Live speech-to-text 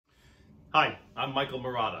Hi, I'm Michael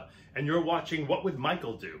Murata, and you're watching What Would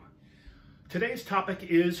Michael Do? Today's topic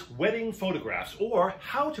is wedding photographs, or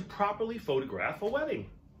how to properly photograph a wedding.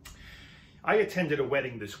 I attended a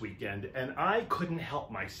wedding this weekend, and I couldn't help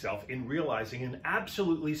myself in realizing an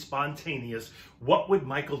absolutely spontaneous what would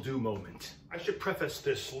Michael do moment. I should preface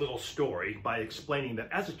this little story by explaining that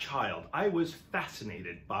as a child, I was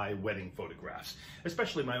fascinated by wedding photographs,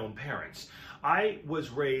 especially my own parents. I was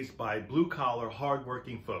raised by blue-collar,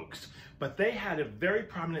 hard-working folks, but they had a very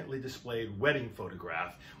prominently displayed wedding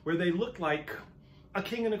photograph where they looked like a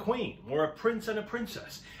king and a queen, or a prince and a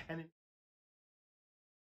princess.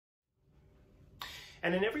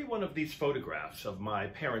 And in every one of these photographs of my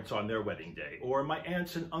parents on their wedding day, or my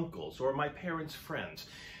aunts and uncles, or my parents' friends,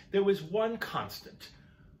 there was one constant.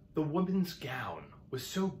 The woman's gown was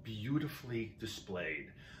so beautifully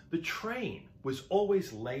displayed. The train was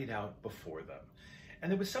always laid out before them.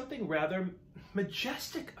 And there was something rather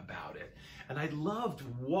majestic about it. And I loved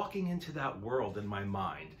walking into that world in my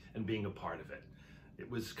mind and being a part of it. It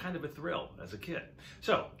was kind of a thrill as a kid.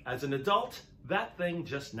 So, as an adult, that thing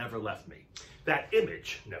just never left me. That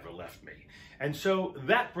image never left me. And so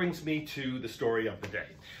that brings me to the story of the day.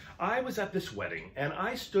 I was at this wedding and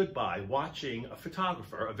I stood by watching a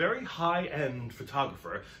photographer, a very high-end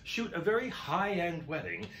photographer, shoot a very high-end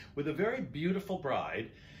wedding with a very beautiful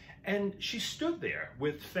bride. And she stood there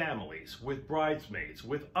with families, with bridesmaids,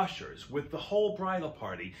 with ushers, with the whole bridal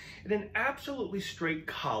party in an absolutely straight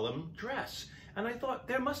column dress. And I thought,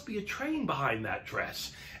 there must be a train behind that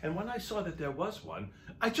dress. And when I saw that there was one,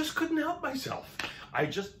 I just couldn't help myself. I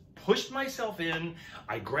just pushed myself in,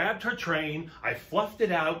 I grabbed her train, I fluffed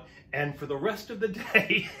it out, and for the rest of the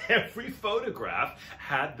day, every photograph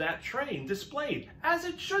had that train displayed, as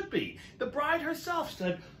it should be. The bride herself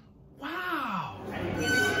said, "Wow."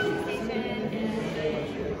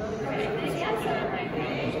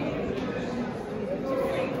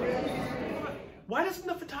 Why doesn't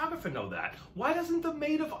the photographer know that? Why doesn't the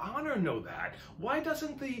maid of honor know that? Why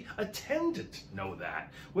doesn't the attendant know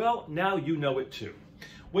that? Well, now you know it too.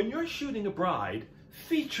 When you're shooting a bride,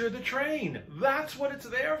 feature the train. That's what it's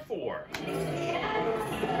there for.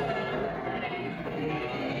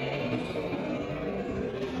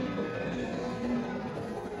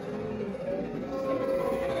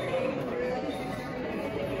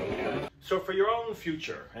 So for your own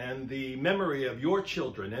future and the memory of your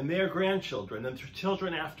children and their grandchildren and their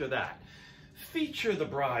children after that, feature the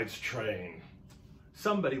bride's train.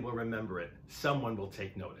 Somebody will remember it. Someone will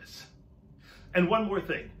take notice. And one more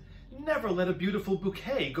thing, never let a beautiful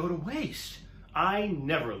bouquet go to waste. I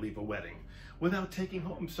never leave a wedding without taking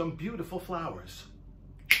home some beautiful flowers.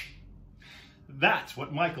 That's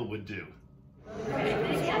what Michael would do.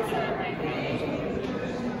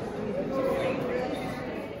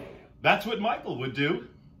 That's what Michael would do.